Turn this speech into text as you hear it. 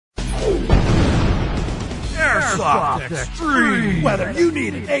Airsoft Extreme. Whether you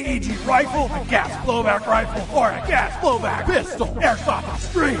need an AEG rifle, a gas blowback rifle, or a gas blowback pistol, Airsoft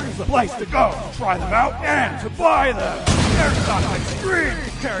Extreme is the place to go to try them out and to buy them. Airsoft Extreme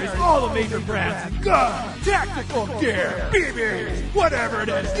carries all the major brands of guns, tactical gear, BBs, whatever it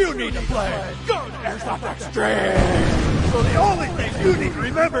is you need to play. Go to Airsoft Extreme. So the only thing you need to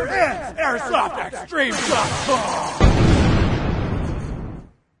remember is AirsoftExtreme.com.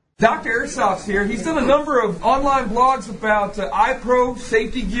 Dr. Airsoft's here. He's done a number of online blogs about iPro,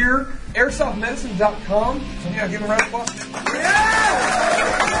 safety gear, airsoftmedicine.com. So yeah, give him a round of applause. Yeah!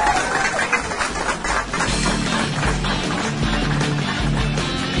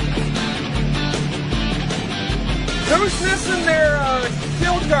 Who's missing their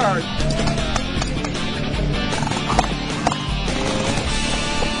shield guard?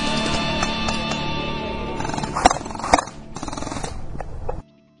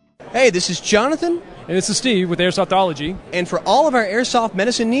 Hey, this is Jonathan. And this is Steve with Airsoftology. And for all of our airsoft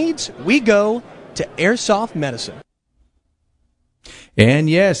medicine needs, we go to Airsoft Medicine. And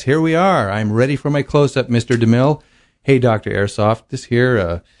yes, here we are. I'm ready for my close-up, Mr. DeMille. Hey, Dr. Airsoft. This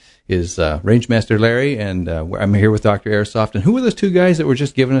here is Rangemaster Larry, and I'm here with Dr. Airsoft. And who were those two guys that were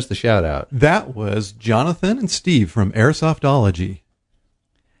just giving us the shout-out? That was Jonathan and Steve from Airsoftology.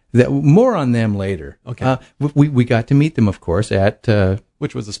 More on them later. Okay. We got to meet them, of course, at...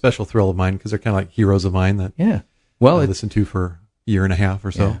 which was a special thrill of mine, because they're kind of like heroes of mine that I listened to for a year and a half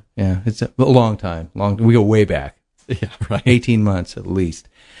or so. Yeah. It's a long time. We go way back. Yeah, right. 18 months at least.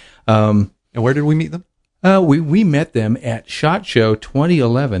 And where did we meet them? We met them at SHOT Show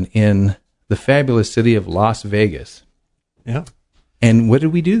 2011 in the fabulous city of Las Vegas. Yeah. And what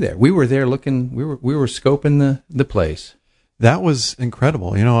did we do there? We were there looking, we were scoping the place. That was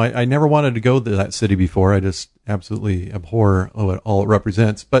incredible. You know, I never wanted to go to that city before. I just absolutely abhor what all it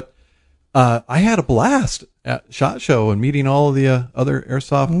represents. But I had a blast at SHOT Show and meeting all of the other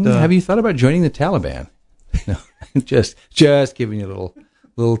airsoft. Have you thought about joining the Taliban? No, just giving you a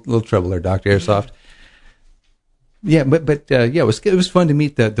little trouble there, Dr. Airsoft. Yeah, but it was fun to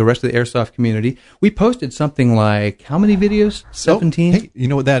meet the rest of the airsoft community. We posted something like how many videos? 17. Hey, you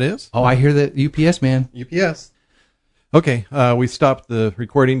know what that is? Oh, I hear the UPS man. UPS. Okay, we stopped the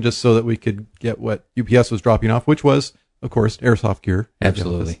recording just so that we could get what UPS was dropping off, which was, of course, airsoft gear.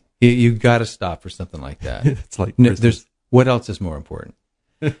 Absolutely. You got to stop for something like that. It's like there's what else is more important?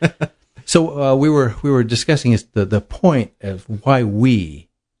 So we were discussing the point of why we,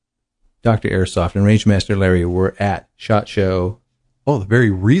 Dr. Airsoft and Rangemaster Larry, were at SHOT Show. Oh, the very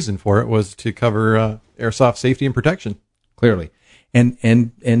reason for it was to cover airsoft safety and protection. Clearly, and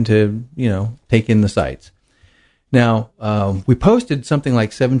to take in the sights. Now, we posted something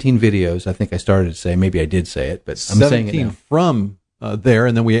like 17 videos. I think I started to say, maybe I did say it, but I'm saying it now. 17 from there,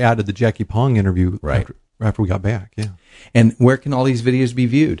 and then we added the Jackie Pong interview right after we got back. Yeah. And where can all these videos be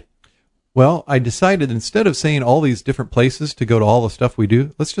viewed? Well, I decided instead of saying all these different places to go to all the stuff we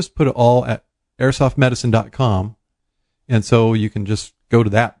do, let's just put it all at airsoftmedicine.com. And so you can just go to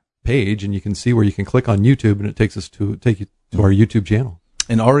that page and you can see where you can click on YouTube, and it take you to our YouTube channel.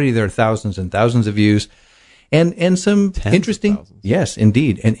 And already there are thousands and thousands of views. And some Tens interesting, of thousands. yes,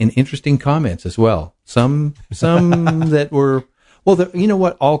 indeed, and interesting comments as well. Some that were, you know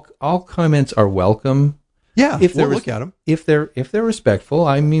what? All comments are welcome. Yeah, we'll look at them if they're respectful.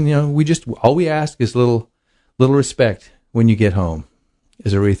 I mean, all we ask is little respect when you get home,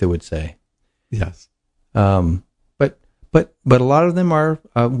 as Aretha would say. Yes. But a lot of them are,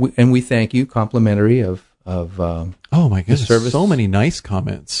 and we thank you, complimentary of oh my goodness, service. So many nice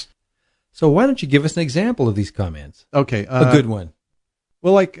comments. So why don't you give us an example of these comments? Okay. A good one.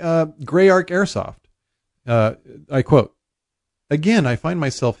 Well, like Gray Arc Airsoft. I quote, "Again, I find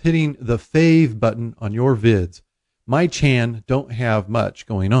myself hitting the fave button on your vids. My Chan don't have much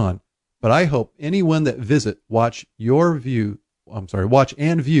going on, but I hope anyone that watch and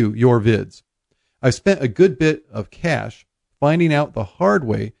view your vids. I've spent a good bit of cash finding out the hard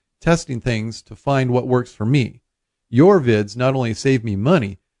way, testing things to find what works for me. Your vids not only save me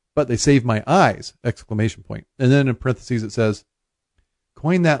money, but they save my eyes, ! And then in parentheses it says,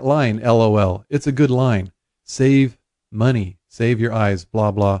 coin that line, LOL. It's a good line. Save money, save your eyes,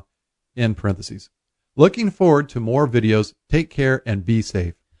 blah, blah, end parentheses. Looking forward to more videos. Take care and be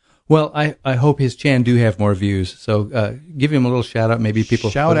safe." Well, I hope his Chan do have more views. So give him a little shout out. Maybe people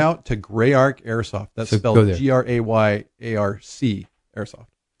shout out to Gray Arc Airsoft. That's spelled GRAYARC Airsoft.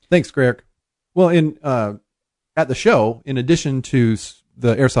 Thanks, Gray Arc. Well, at the show, in addition to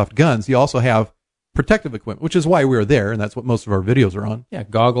the airsoft guns, you also have protective equipment, which is why we were there, and that's what most of our videos are on. Yeah,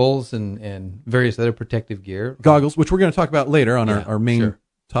 goggles and various other protective gear. Goggles, which we're going to talk about later on our main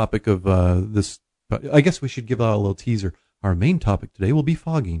topic of this But I guess we should give out a little teaser. Our main topic today will be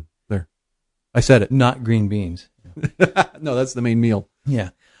fogging. There. I said it. Not green beans. No, that's the main meal.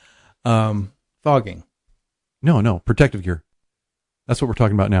 Yeah. Fogging. No, protective gear. That's what we're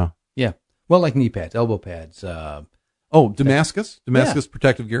talking about now. Yeah. Well, like knee pads, elbow pads. Damascus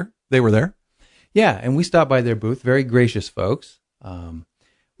protective gear. They were there. Yeah, and we stopped by their booth. Very gracious folks.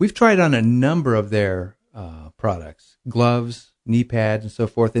 We've tried on a number of their products, gloves, knee pads, and so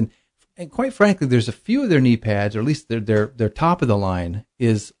forth. And quite frankly, there's a few of their knee pads, or at least their top of the line,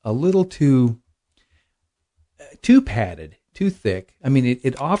 is a little too padded, too thick. I mean,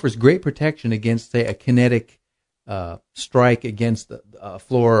 it offers great protection against, say, a kinetic strike against a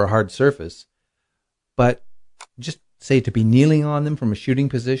floor or a hard surface, but just say to be kneeling on them from a shooting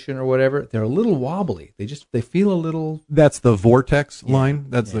position or whatever, they're a little wobbly. They feel a little. That's the Vortex line.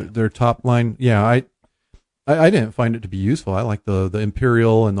 That's their top line. Yeah, I didn't find it to be useful. I like the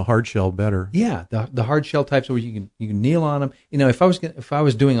Imperial and the hard shell better. Yeah, the hard shell types where you can kneel on them. You know, if I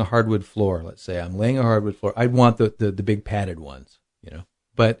was doing a hardwood floor, let's say I'm laying a hardwood floor, I'd want the big padded ones. You know,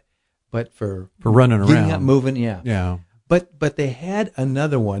 but for running getting around, up, moving, yeah. But they had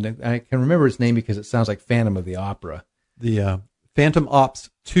another one. I can remember its name because it sounds like Phantom of the Opera. The Phantom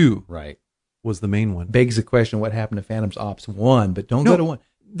Ops 2 Right. was the main one. Begs the question, what happened to Phantom's Ops 1? But don't go to 1.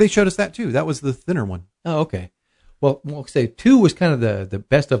 They showed us that too. That was the thinner one. Oh, okay. Well, we'll say 2 was kind of the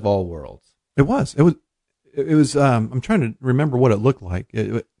best of all worlds. It was. I'm trying to remember what it looked like.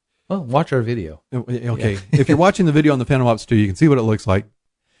 Well, watch our video. Okay. If you're watching the video on the Phantom Ops 2, you can see what it looks like.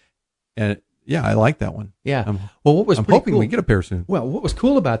 And yeah, I like that one. Yeah. I'm cool, hoping we get a pair soon. Well, what was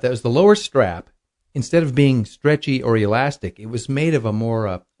cool about that was the lower strap. Instead of being stretchy or elastic, it was made of a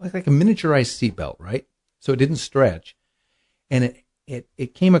more like a miniaturized seatbelt, right? So it didn't stretch, and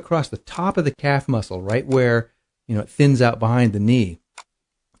it came across the top of the calf muscle, right where it thins out behind the knee,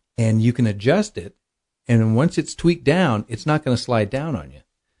 and you can adjust it. And once it's tweaked down, it's not going to slide down on you.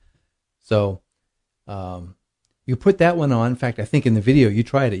 So you put that one on. In fact, I think in the video you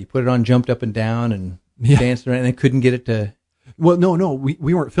tried it. You put it on, jumped up and down, and danced around, and I couldn't get it to. Well, no,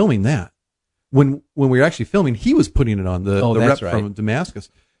 we weren't filming that. When we were actually filming, he was putting it on the rep from Damascus.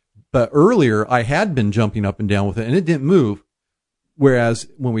 But earlier, I had been jumping up and down with it, and it didn't move. Whereas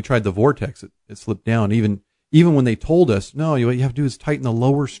when we tried the Vortex, it slipped down. Even when they told us, no, what you have to do is tighten the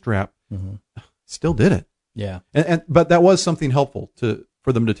lower strap. Mm-hmm. Still did it. Yeah. But that was something helpful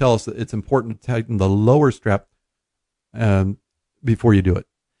for them to tell us that it's important to tighten the lower strap before you do it.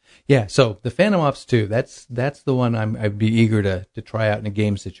 Yeah. So the Phantom Ops 2, that's the one I'd be eager to try out in a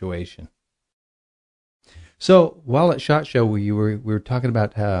game situation. So while at SHOT Show, we were talking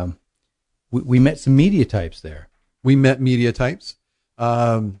about we met some media types there. We met media types,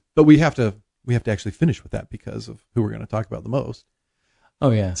 but we have to actually finish with that because of who we're going to talk about the most. Oh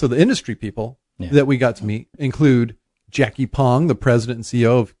yeah. So the industry people that we got to meet include Jackie Pong, the president and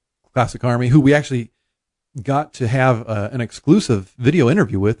CEO of Classic Army, who we actually got to have an exclusive video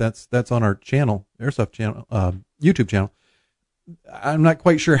interview with. That's on our channel, Airsoft channel, YouTube channel. I'm not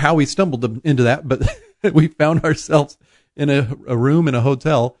quite sure how we stumbled into that, but we found ourselves in a room in a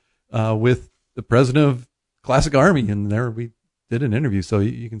hotel with the president of Classic Army, and there we did an interview. So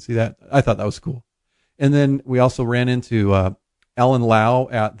you can see that. I thought that was cool. And then we also ran into Alan Lau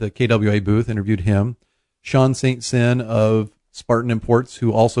at the KWA booth, interviewed him. Sean St. Cyr of Spartan Imports,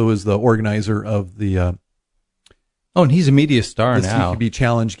 who also is the organizer of the and he's a media star now. CQB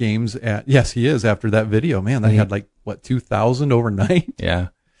Challenge Games. Yes, he is. After that video, man, that had 2,000 overnight. Yeah.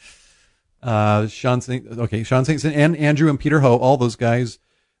 Sean St. Cyr and Andrew and Peter Ho, all those guys,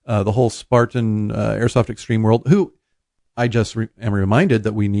 the whole Spartan Airsoft Extreme world, who I just am reminded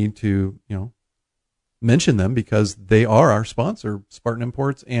that we need to, mention them because they are our sponsor, Spartan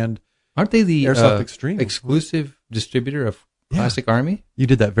Imports, and aren't they the Airsoft Extreme exclusive distributor of Classic Army? You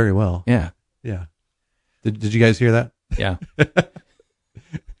did that very well. Yeah. Yeah. Did you guys hear that? Yeah.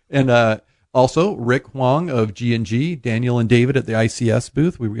 And also Rick Huang of G&G, Daniel and David at the ICS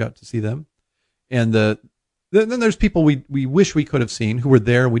booth. We got to see them. And then there's people we wish we could have seen who were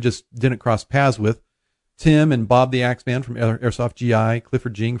there. We just didn't cross paths with. Tim and Bob the Axeman from Airsoft GI,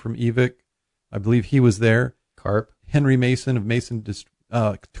 Clifford Jing from EVIC. I believe he was there. Carp. Henry Mason of Mason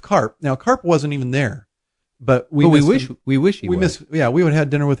Carp. Now Carp wasn't even there, but we wish he was. We would have had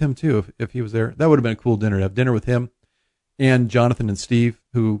dinner with him too if he was there. That would have been a cool dinner to have dinner with him and Jonathan and Steve,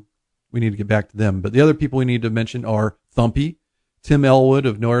 who we need to get back to them. But the other people we need to mention are Thumpy, Tim Elwood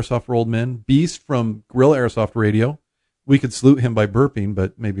of No Airsoft for Old Men, Beast from Guerrilla Airsoft Radio. We could salute him by burping,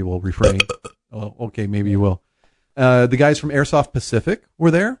 but maybe we'll refrain. Oh, okay, maybe you will. The guys from Airsoft Pacific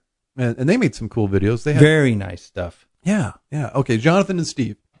were there, and they made some cool videos. They had very nice stuff. Yeah. Okay, Jonathan and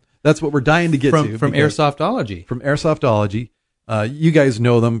Steve. That's what we're dying to get to. From Airsoftology. From Airsoftology. You guys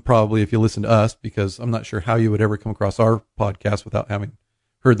know them probably if you listen to us, because I'm not sure how you would ever come across our podcast without having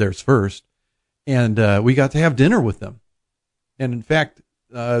heard theirs first. And we got to have dinner with them. And in fact,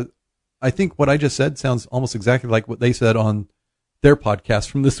 I think what I just said sounds almost exactly like what they said on their podcast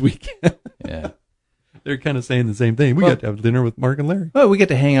from this week. Yeah. They're kind of saying the same thing. We got to have dinner with Mark and Larry. Well, we get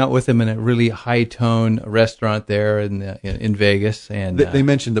to hang out with them in a really high-tone restaurant there in Vegas. And they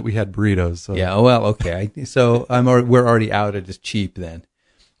mentioned that we had burritos. So. Yeah, well, okay. So we're already out at as cheap then.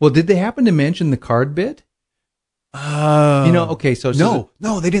 Well, did they happen to mention the card bit? Okay. So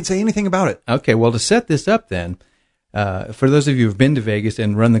no, they didn't say anything about it. Okay, well, to set this up then, for those of you who've been to Vegas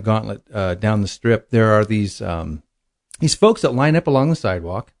and run the gauntlet down the strip, there are these folks that line up along the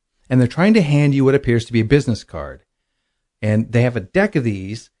sidewalk, and they're trying to hand you what appears to be a business card. And they have a deck of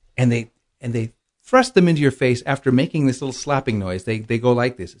these, and they thrust them into your face after making this little slapping noise. They go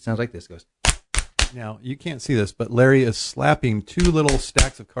like this. It sounds like this. It goes. Now, you can't see this, but Larry is slapping two little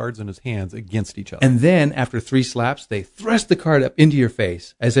stacks of cards in his hands against each other. And then, after 3 slaps, they thrust the card up into your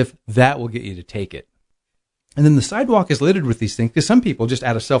face, as if that will get you to take it. And then the sidewalk is littered with these things, because some people, just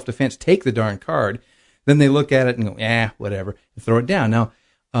out of self-defense, take the darn card. Then they look at it and go, whatever, and throw it down. Now,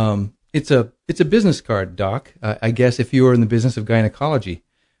 it's a business card, Doc. I guess if you were in the business of gynecology,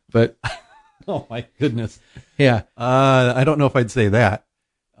 but oh my goodness, yeah. I don't know if I'd say that.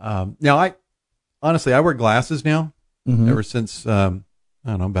 Now, honestly, I wear glasses now ever since I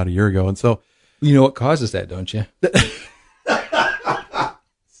don't know, about a year ago, and so you know what causes that, don't you?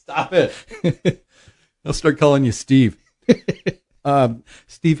 Stop it! I'll start calling you Steve.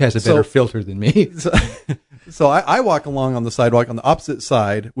 Steve has a better filter than me. So I walk along on the sidewalk on the opposite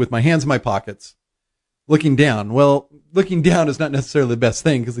side with my hands in my pockets, looking down. Well, looking down is not necessarily the best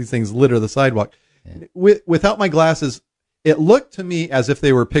thing because these things litter the sidewalk. Yeah. Without my glasses, it looked to me as if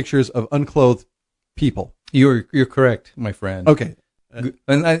they were pictures of unclothed people. You're correct, my friend. Okay.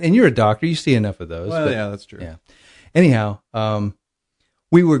 And you're a doctor. You see enough of those. Well, yeah, that's true. Yeah. Anyhow,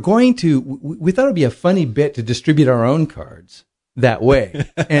 we were going to, we thought it would be a funny bit to distribute our own cards that way.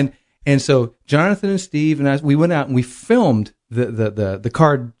 And so Jonathan and Steve and I, we went out and we filmed the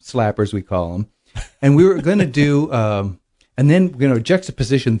card slappers, we call them. And we were going to do, and then we're going to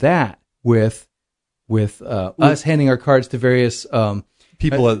juxtaposition that with us handing our cards to various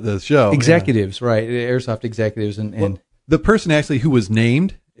people at the show. Executives, right. Airsoft executives. And the person actually who was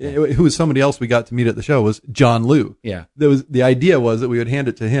named, who was somebody else we got to meet at the show, was John Liu. Yeah. The idea was that we would hand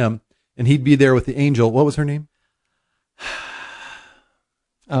it to him and he'd be there with the angel. What was her name?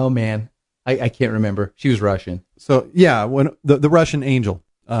 Oh man, I can't remember. She was Russian. So yeah, when the Russian angel.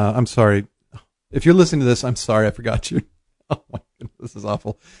 I'm sorry. If you're listening to this, I'm sorry. I forgot you. Oh my goodness, this is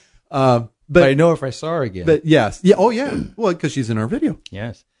awful. But I know if I saw her again. But yes. Yeah. Oh yeah. Well, because she's in our video.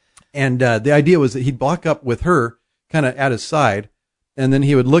 Yes. And the idea was that he'd walk up with her kind of at his side, and then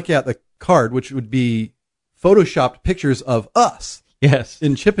he would look at the card, which would be photoshopped pictures of us. Yes.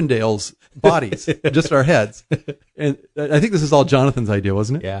 In Chippendale's bodies, just our heads. And I think this is all Jonathan's idea,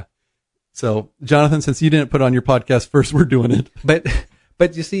 wasn't it? Yeah. So, Jonathan, since you didn't put on your podcast first, we're doing it.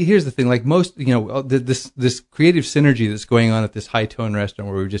 But you see, here's the thing. Like most, this creative synergy that's going on at this high-tone restaurant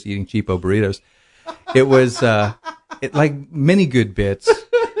where we were just eating cheapo burritos, it was, like many good bits,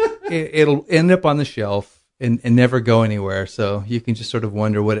 it'll end up on the shelf and never go anywhere. So you can just sort of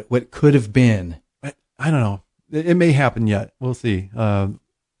wonder what it could have been. I don't know. It may happen yet. We'll see.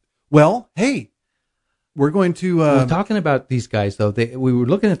 Well, hey, we're going to... we're talking about these guys, though. We were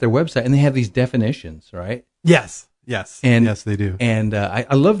looking at their website, and they have these definitions, right? Yes. Yes, they do. And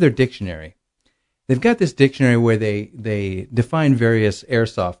I love their dictionary. They've got this dictionary where they define various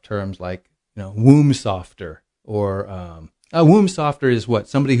airsoft terms like, womb softer, or a womb softer is what?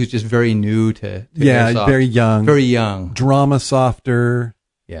 Somebody who's just very new to airsoft. Very young. Very young. Drama softer.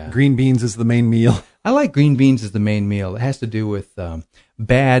 Yeah. Green beans is the main meal. I like green beans as the main meal. It has to do with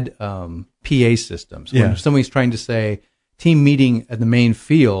bad PA systems. When somebody's trying to say team meeting at the main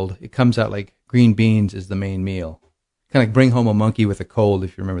field, it comes out like green beans is the main meal. Kind of like bring home a monkey with a cold,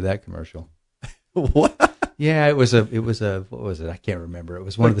 if you remember that commercial. What? Yeah, it was a what was it? I can't remember. It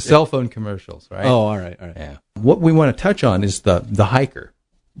was one of the cell phone commercials, right? Oh, all right. Yeah. What we want to touch on is the hiker.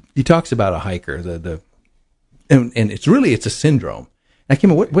 He talks about a hiker, and it's a syndrome. Now,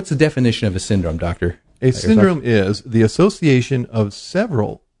 Kim, what's the definition of a syndrome, Doctor? A syndrome is the association of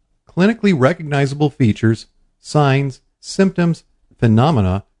several clinically recognizable features, signs, symptoms,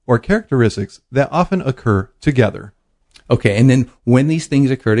 phenomena, or characteristics that often occur together. Okay, and then when these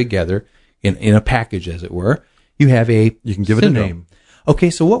things occur together in a package, as it were, you have you can give it a name. Okay,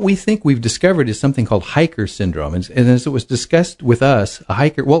 so what we think we've discovered is something called hiker syndrome, and as it was discussed with us, a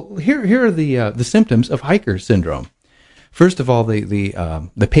hiker. Well, here are the symptoms of hiker syndrome. First of all,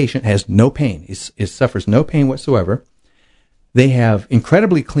 the patient has no pain; it suffers no pain whatsoever. They have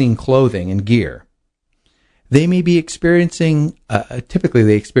incredibly clean clothing and gear. They may be experiencing, typically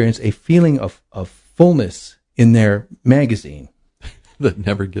they experience a feeling of fullness in their magazine. That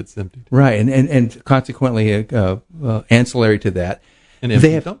never gets emptied. Right, and consequently, ancillary to that, An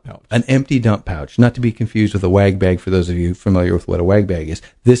empty dump pouch. An empty dump pouch, not to be confused with a wag bag for those of you familiar with what a wag bag is.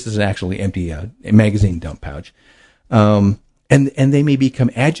 This is an actually empty magazine dump pouch. And they may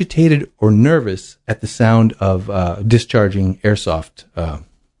become agitated or nervous at the sound of discharging airsoft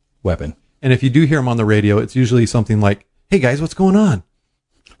weapon. And if you do hear them on the radio, it's usually something like, "Hey guys, what's going on?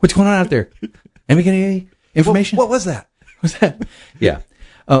 What's going on out there? Anybody get any information? What was that?" What's that? Yeah.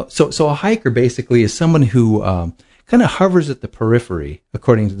 So a hiker basically is someone who kind of hovers at the periphery,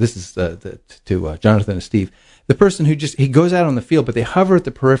 according to this is to Jonathan and Steve. The person who he goes out on the field, but they hover at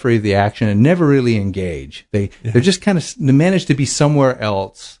the periphery of the action and never really engage. They're just kind of manage to be somewhere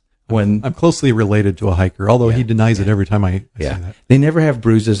else. When I'm closely related to a hiker, although he denies it every time I say that. They never have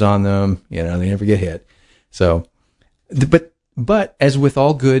bruises on them. They never get hit. So, but as with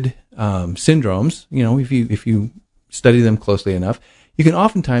all good syndromes, if you study them closely enough, you can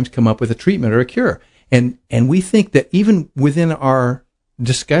oftentimes come up with a treatment or a cure. And we think that even within our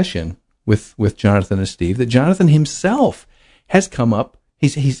discussion with Jonathan and Steve, that Jonathan himself has come up.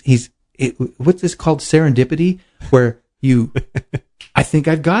 What's this called? Serendipity, where I think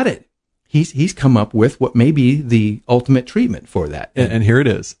I've got it. He's come up with what may be the ultimate treatment for that. And here it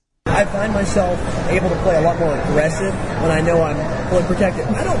is. I find myself able to play a lot more aggressive when I know I'm fully protected.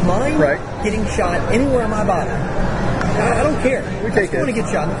 I don't mind getting shot anywhere in my body. I don't care. I just want to get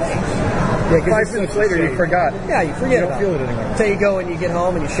shot in the face. Yeah, 5 minutes later, you forgot. Yeah, you forget about it. You don't feel it anymore. Until you go and you get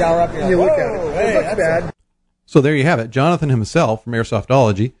home and you shower up and you like, look at it. Hey, it looks bad. So there you have it. Jonathan himself from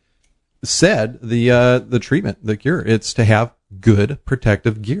Airsoftology said the treatment, the cure, it's to have good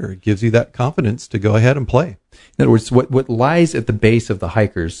protective gear. It gives you that confidence to go ahead and play. In other words, what lies at the base of the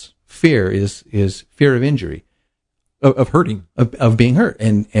hiker's fear is fear of injury, of hurting, of being hurt.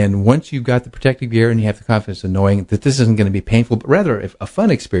 And once you've got the protective gear and you have the confidence of knowing that this isn't going to be painful, but rather a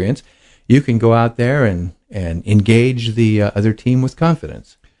fun experience, you can go out there and engage the other team with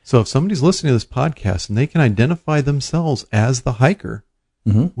confidence. So if somebody's listening to this podcast and they can identify themselves as the hiker,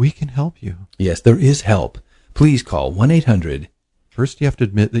 we can help you. Yes, there is help. Please call 1-800. First, you have to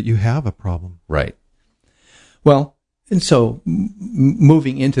admit that you have a problem. Right. Well, and so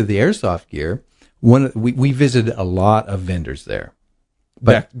moving into the airsoft gear, we visited a lot of vendors there.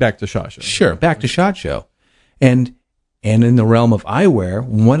 But back to SHOT Show. Sure, back to SHOT Show. And in the realm of eyewear,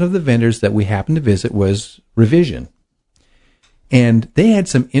 one of the vendors that we happened to visit was Revision. And they had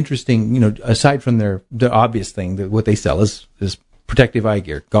some interesting, aside from the obvious thing, that what they sell is protective eye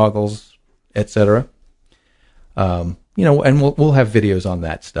gear, goggles, etc. And we'll have videos on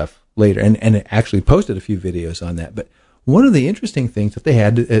that stuff later, and actually posted a few videos on that. But one of the interesting things that they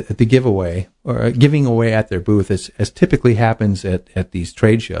had at the giveaway, or giving away at their booth, as typically happens at these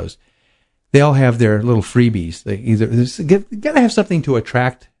trade shows, they all have their little freebies. They either got to have something to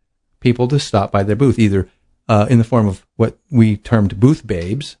attract people to stop by their booth, either in the form of what we termed booth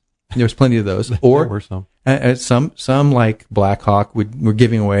babes. There's plenty of those, or there were some like Black Hawk were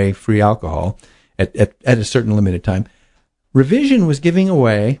giving away free alcohol at a certain limited time. Revision was giving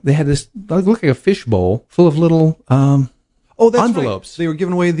away. They had this look like a fishbowl full of little envelopes. Right. They were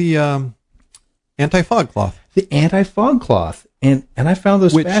giving away the anti-fog cloth. The anti-fog cloth, and I found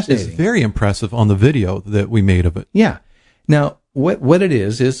those fascinating. Which is very impressive on the video that we made of it. Yeah. Now, what it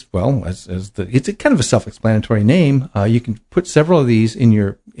is it's a kind of a self-explanatory name. You can put several of these in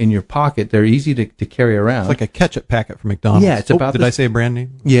your pocket. They're easy to carry around. It's like a ketchup packet from McDonald's. Yeah, it's about. Did I say a brand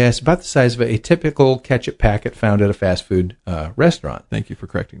name? Yeah, it's about the size of a typical ketchup packet found at a fast food restaurant. Thank you for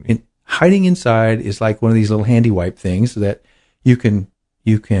correcting me. And hiding inside is like one of these little handy wipe things that you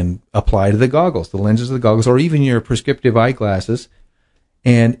can apply to the goggles, the lenses of the goggles, or even your prescriptive eyeglasses,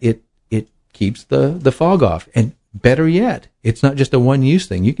 and it keeps the fog off. And better yet, it's not just a one-use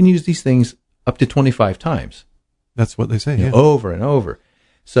thing. You can use these things up to 25 times. That's what they say, yeah. Over and over.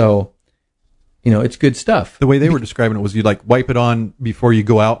 So, it's good stuff. The way they were describing it was you'd like wipe it on before you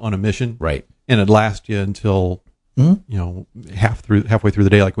go out on a mission. Right. And it'd last you until, halfway through the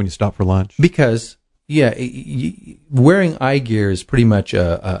day, like when you stop for lunch. Because, wearing eye gear is pretty much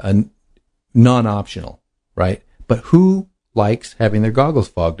a non-optional, right? But who likes having their goggles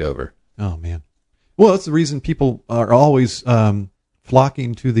fogged over? Oh, man. Well, that's the reason people are always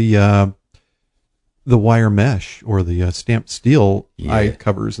flocking to the the wire mesh or the stamped steel eye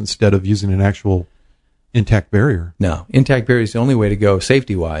covers instead of using an actual intact barrier. No, intact barrier is the only way to go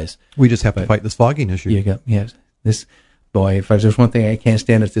safety-wise. We just have to fight this fogging issue. Yes. This, boy, if there's one thing I can't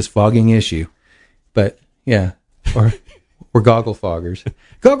stand, it's this fogging issue. But, yeah, or goggle foggers.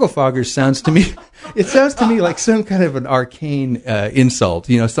 Goggle foggers sounds to me like some kind of an arcane insult.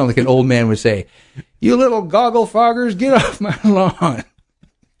 You know, something like an old man would say, "You little goggle foggers, get off my lawn."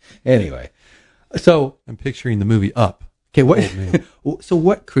 Anyway, so I'm picturing the movie Up. Okay, so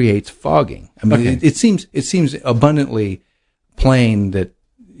what creates fogging? I mean, it seems abundantly plain that,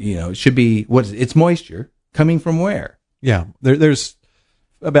 you know, it should be, it's moisture coming from where? Yeah, there's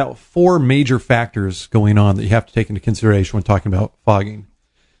about 4 major factors going on that you have to take into consideration when talking about fogging.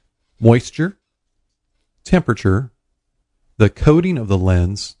 Moisture, temperature, the coating of the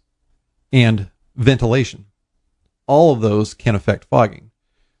lens, and ventilation. All of those can affect fogging.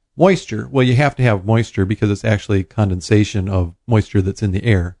 Moisture, well, you have to have moisture because it's actually condensation of moisture that's in the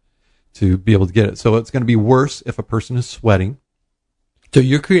air to be able to get it. So it's going to be worse if a person is sweating. So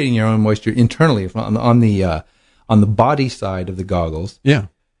you're creating your own moisture internally on the body side of the goggles. Yeah.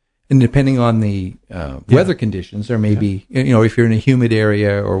 And depending on the weather conditions, there may be, you know, if you're in a humid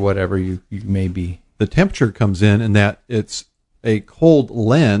area or whatever, you may be. The temperature comes in that it's a cold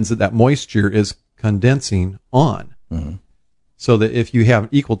lens that moisture is condensing on. Mm-hmm. So that if you have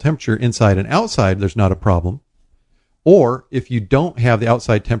equal temperature inside and outside, there's not a problem. Or if you don't have the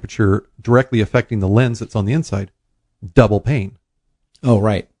outside temperature directly affecting the lens that's on the inside, double pane. Oh,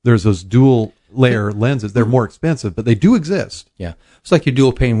 right. There's those dual layer lenses. They're more expensive, but they do exist. Yeah. It's like your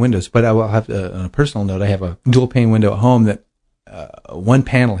dual pane windows. But I will have to, on a personal note, I have a dual pane window at home that one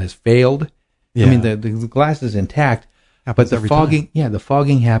panel has failed. Yeah. I mean, the glass is intact. Happens, but the fogging, the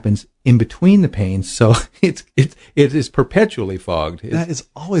fogging happens in between the panes, so it is perpetually fogged. That is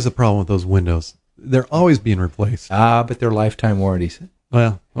always a problem with those windows. They're always being replaced. But they're lifetime warranties.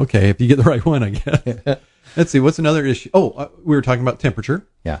 Well, okay, if you get the right one, I guess. Let's see, what's another issue? We were talking about temperature.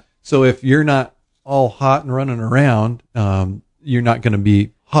 Yeah. So if you're not all hot and running around, you're not going to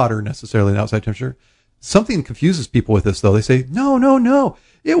be hotter necessarily than outside temperature. Something confuses people with this, though. They say, no.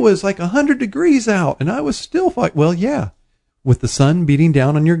 It was like 100 degrees out, and I was still fine. Well, yeah. With the sun beating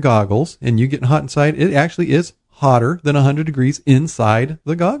down on your goggles and you getting hot inside, it actually is hotter than 100 degrees inside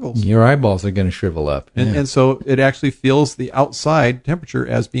the goggles. Your eyeballs are going to shrivel up. And so it actually feels the outside temperature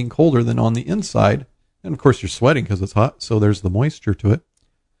as being colder than on the inside. And, of course, you're sweating because it's hot, so there's the moisture to it.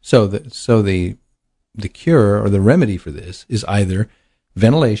 So the cure or the remedy for this is either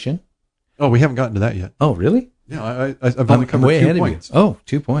ventilation. Oh, we haven't gotten to that yet. Oh, really? Yeah, I've only covered 2 points. Oh,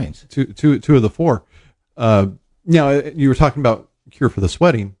 2 points. Two of the 4. Now, you were talking about cure for the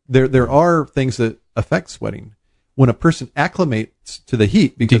sweating. There are things that affect sweating. When a person acclimates to the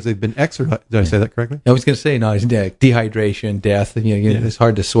heat because they've been exercising. Did I say that correctly? I was going to say, no, it's dehydration, death. It's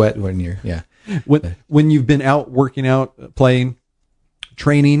hard to sweat when you're, When you've been out working out, playing,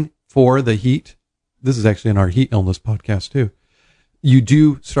 training for the heat, this is actually in our heat illness podcast too, you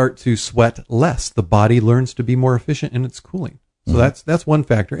do start to sweat less. The body learns to be more efficient in its cooling. So that's one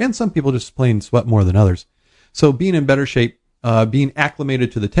factor. And some people just plain sweat more than others. So being in better shape, being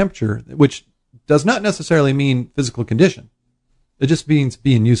acclimated to the temperature, which does not necessarily mean physical condition. It just means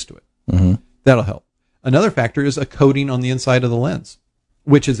being used to it. Mm-hmm. That'll help. Another factor is a coating on the inside of the lens,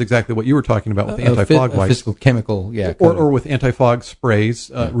 which is exactly what you were talking about with the anti-fog wipes. Physical chemical, or with anti-fog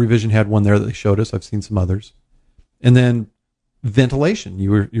sprays. Revision had one there that they showed us. I've seen some others. And then ventilation.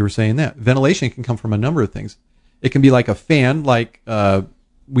 You were saying that. Ventilation can come from a number of things. It can be like a fan, like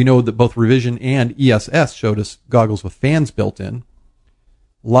we know that both Revision and ESS showed us goggles with fans built in.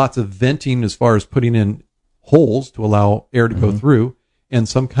 Lots of venting as far as putting in holes to allow air to go through, and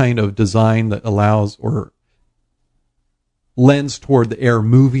some kind of design that allows or lends toward the air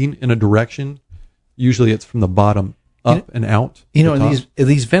moving in a direction. Usually it's from the bottom up and out.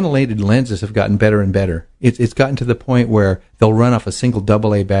 These ventilated lenses have gotten better and better. It's gotten to the point where they'll run off a single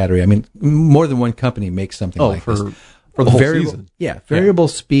AA battery. I mean, more than one company makes something like this. For the whole season. Yeah, variable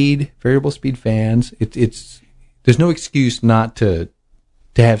speed fans. It's there's no excuse not to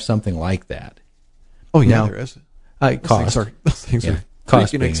have something like that. Oh yeah, there is. Cost. Those things are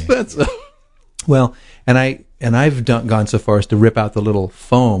cost freaking expensive. Well, and I've gone so far as to rip out the little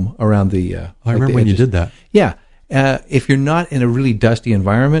foam around the. I remember when you did that. Yeah, if you're not in a really dusty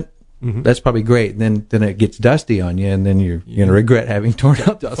environment, that's probably great. Then it gets dusty on you, and then you're going to regret having torn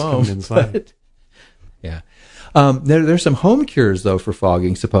out the foam inside. Yeah. There's some home cures though for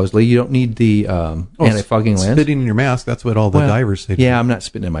fogging. Supposedly, you don't need the anti-fogging lens. Spitting in your mask. That's what all the divers say. Yeah, I'm not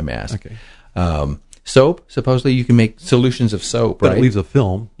spitting in my mask. Okay. Soap, supposedly you can make solutions of soap, but right? it leaves a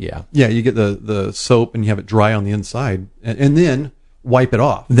film. Yeah. Yeah, you get the soap and you have it dry on the inside, and then wipe it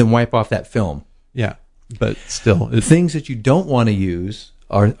off. Then wipe off that film. Yeah, but still, Things that you don't want to use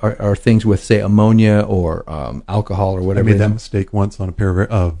are things with, say, ammonia or alcohol or I whatever. made that mistake once on a pair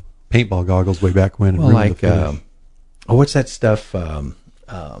of paintball goggles way back when. and Well, ruined the like, finish. what's that stuff?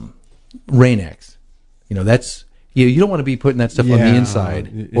 Rain-X. That's you don't want to be putting that stuff on the Yeah,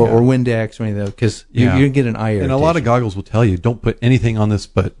 inside yeah. or Windex or anything, because Yeah. you're going to get an eye irritation. And a lot of goggles will tell you, don't put anything on this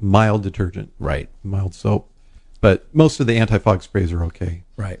but mild detergent, Right. mild soap. But most of the anti-fog sprays are okay.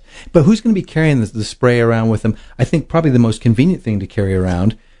 Right. But who's going to be carrying the spray around with them? I think probably the most convenient thing to carry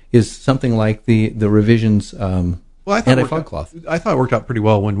around is something like the Revisions Well, I thought anti-fog cloth. I thought it worked out pretty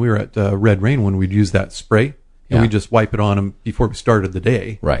well when we were at Red Rain, when we'd use that spray and Yeah. we'd just wipe it on them before we started the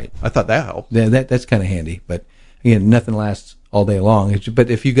day. Right. I thought that helped. Yeah, that's kind of handy. But again, nothing lasts all day long. But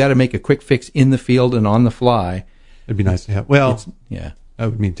if you got to make a quick fix in the field and on the fly, It'd be nice to have. Well, yeah, that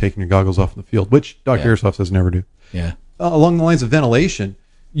would mean taking your goggles off in the field, which Dr. Yeah. Airsoft says never do. yeah. Along the lines of ventilation,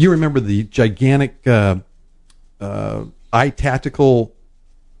 you remember the gigantic iTactical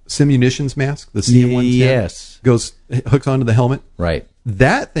Simunitions mask, the CM110? Yes. Hooks onto the helmet. Right.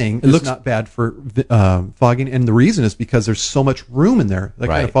 That thing is looks- not bad for fogging, and the reason is because there's so much room in there. That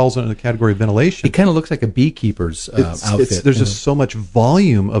kind Right. of falls under the category of ventilation. It kind of looks like a beekeeper's outfit. There's just so much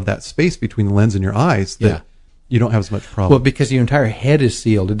volume of that space between the lens and your eyes that Yeah. you don't have as much problem. Well, because your entire head is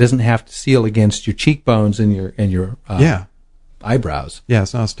sealed, it doesn't have to seal against your cheekbones and your yeah, eyebrows.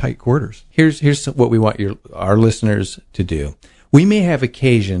 it's not as tight quarters. Here's what we want our listeners to do. We may have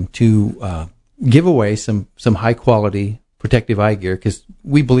occasion to give away some high quality protective eye gear because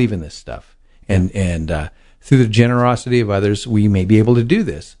we believe in this stuff, and through the generosity of others, we may be able to do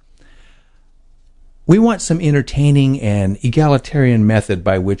this. We want some entertaining and egalitarian method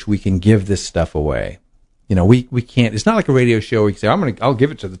by which we can give this stuff away. We can't. It's not like a radio show. We can say, I'll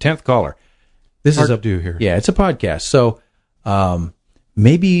give it to the 10th caller. This Hard is to do here. Yeah, it's a podcast. So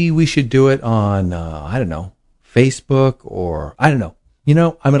maybe we should do it on I don't know, Facebook, or I don't know.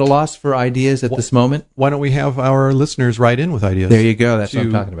 I'm at a loss for ideas at this moment. Why don't we have our listeners write in with ideas? There you go. That's what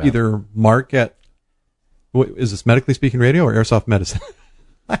I'm to talking about. Either Mark at, is this Medically Speaking Radio or Airsoft Medicine?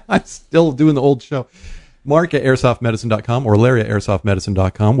 I'm still doing the old show. Mark at airsoftmedicine.com or Larry at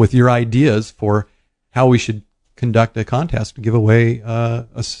airsoftmedicine.com with your ideas for how we should conduct a contest to give away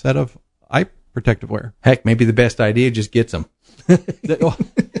a set of eye protective wear. Heck, maybe the best idea just gets them.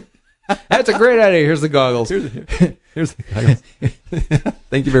 That's a great idea. Here's the goggles. Here's the goggles.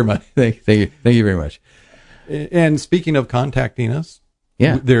 Thank you very much. Thank you very much. And speaking of contacting us,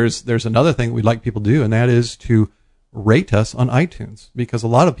 Yeah. there's another thing we'd like people to do, and that is to rate us on iTunes, because a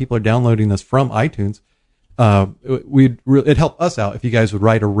lot of people are downloading this from iTunes. It'd help us out if you guys would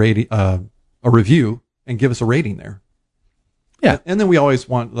write a review and give us a rating there. Yeah. And then we always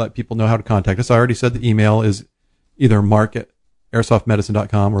want to let people know how to contact us. I already said the email is either Mark at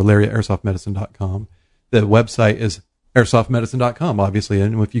airsoftmedicine.com or Larry at airsoftmedicine.com. The website is airsoftmedicine.com, obviously.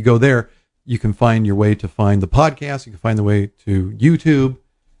 And if you go there, you can find your way to find the podcast. You can find the way to YouTube.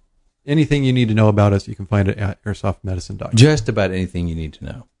 Anything you need to know about us, you can find it at airsoftmedicine.com. Just about anything you need to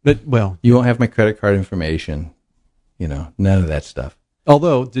know. But, well, You won't have my credit card information. None of that stuff.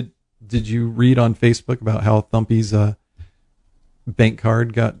 although, did you read on Facebook about how Thumpy's bank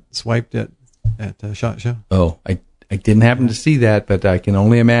card got swiped at SHOT Show? Oh, I didn't happen to see that, but I can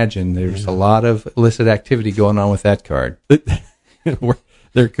only imagine there's a lot of illicit activity going on with that card.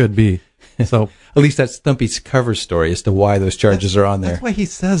 There could be. So At least that's Stumpy's cover story as to why those charges are on there. that's why he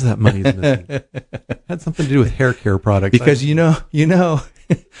says that money's missing. Had something to do with hair care products. Because you know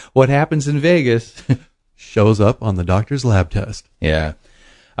what happens in Vegas. shows up on the doctor's lab test. Yeah.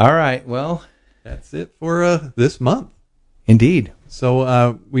 All right. Well, That's it for this month. indeed.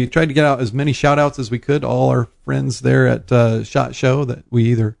 So we tried to get out as many shout outs as we could, all our friends there at SHOT Show that we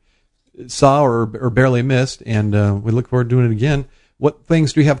either saw or barely missed, and we look forward to doing it again. What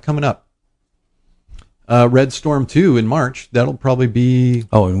things do we have coming up? Red Storm 2 in March. That'll probably be...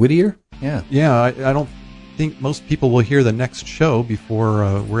 Oh, in Whittier? Yeah. Yeah, I don't think most people will hear the next show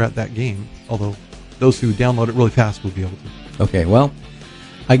before we're at that game, although those who download it really fast will be able to. Okay. Well,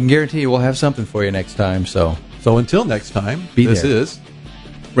 I can guarantee you we'll have something for you next time. So until next time, Be this there. is...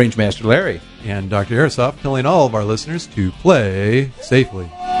 Rangemaster Larry. And Dr. Airsoft telling all of our listeners to play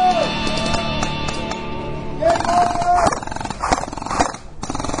safely.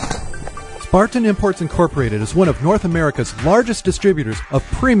 Spartan Imports Incorporated is one of North America's largest distributors of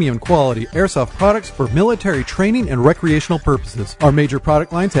premium quality airsoft products for military training and recreational purposes. Our major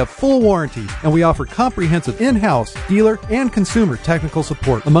product lines have full warranties, and we offer comprehensive in-house dealer and consumer technical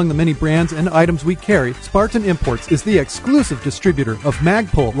support. Among the many brands and items we carry, Spartan Imports is the exclusive distributor of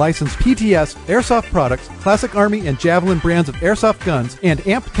Magpul licensed PTS airsoft products, Classic Army and Javelin brands of airsoft guns, and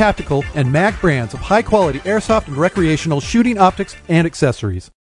AMP Tactical and MAG brands of high-quality airsoft and recreational shooting optics and accessories.